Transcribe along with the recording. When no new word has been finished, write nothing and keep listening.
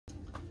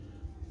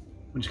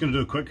I'm just going to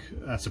do a quick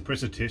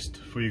suppressor test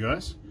for you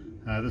guys.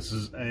 This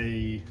is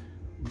a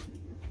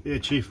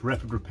Cheif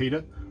rapid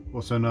repeater,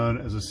 also known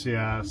as a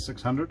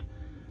CR600.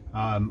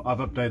 I've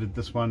updated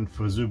this one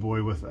for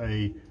Zooboy with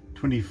a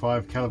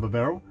 25 caliber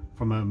barrel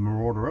from a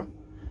Marauder,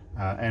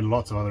 and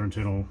lots of other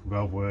internal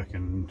valve work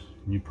and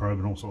new probe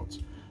and all sorts.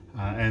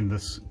 And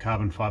this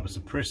carbon fiber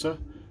suppressor,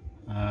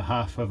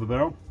 half of a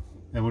barrel,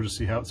 and we'll just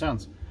see how it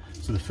sounds.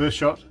 So the first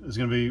shot is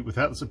going to be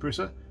without the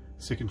suppressor,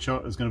 second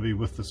shot is going to be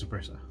with the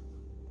suppressor.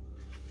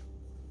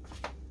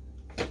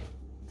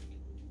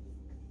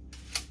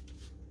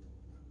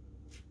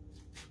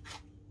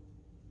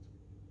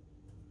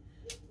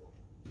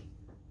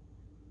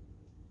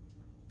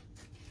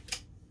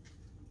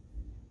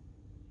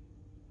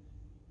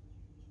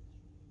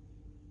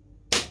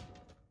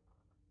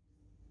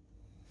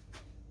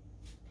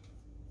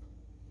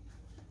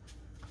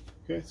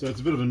 Okay, so it's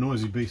a bit of a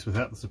noisy beast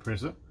without the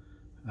suppressor,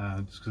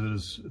 just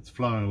because it's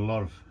flowing a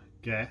lot of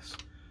gas.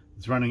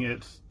 It's running at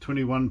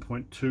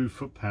 21.2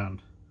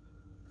 foot-pound,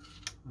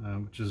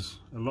 which is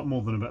a lot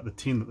more than about the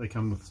 10 that they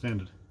come with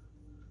standard.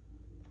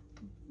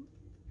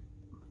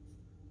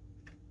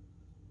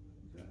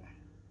 Okay.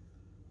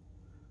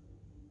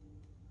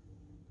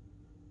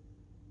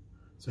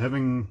 So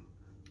having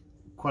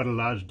quite a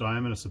large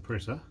diameter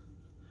suppressor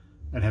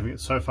and having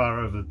it so far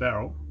over the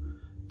barrel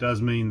does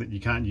mean that you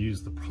can't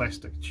use the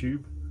plastic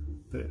tube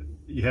that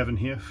you have in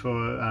here for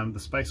the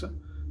spacer,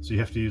 so you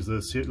have to use the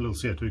little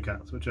CO2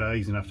 carts, which are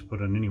easy enough to put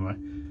in anyway,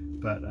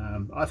 but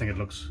I think it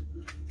looks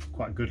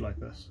quite good like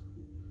this.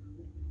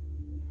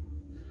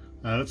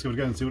 Let's give it a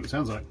go and see what it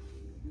sounds like.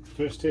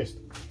 First test.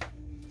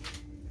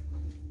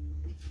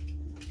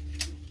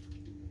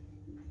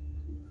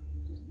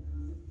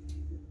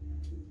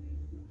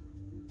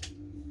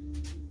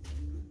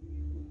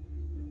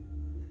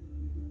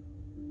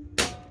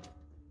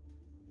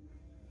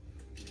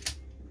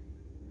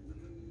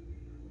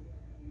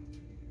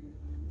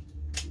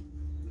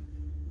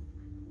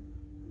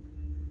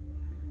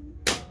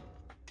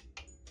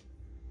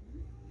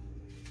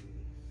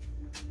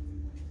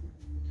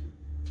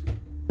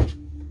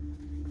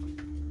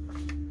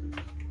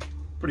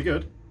 Pretty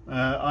good.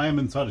 I am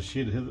inside a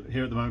shed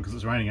here at the moment because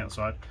it's raining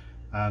outside,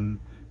 and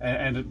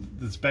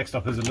this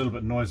backstop is a little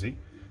bit noisy,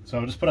 so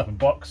I'll just put up a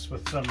box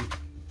with some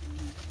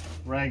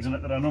rags in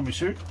it that I normally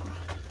shoot.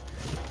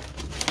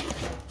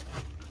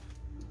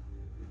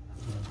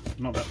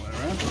 Not that way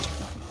around.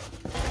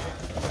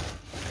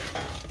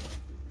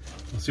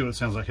 Let's see what it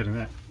sounds like hitting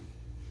that.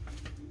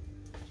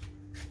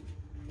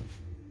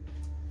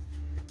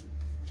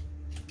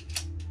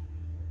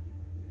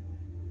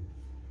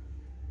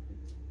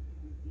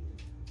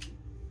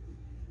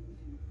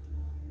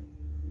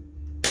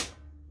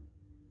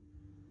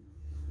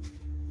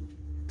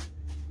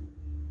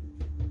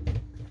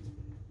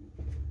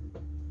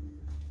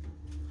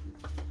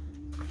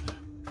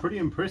 Pretty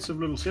impressive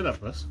little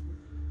setup this.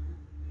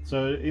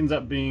 So it ends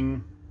up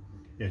being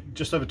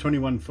just over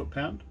 21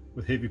 foot-pound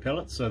with heavy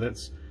pellets, so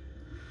that's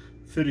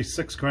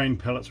 36 grain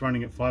pellets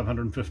running at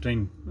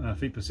 515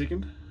 feet per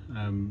second,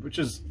 which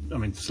is, I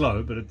mean,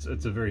 slow, but it's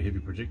a very heavy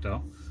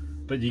projectile.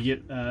 But you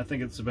get, I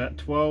think it's about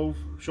 12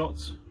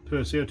 shots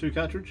per CO2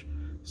 cartridge,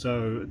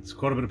 so it's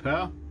quite a bit of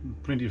power,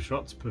 plenty of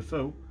shots per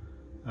fill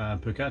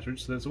per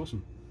cartridge, so that's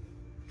awesome.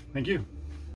 Thank you.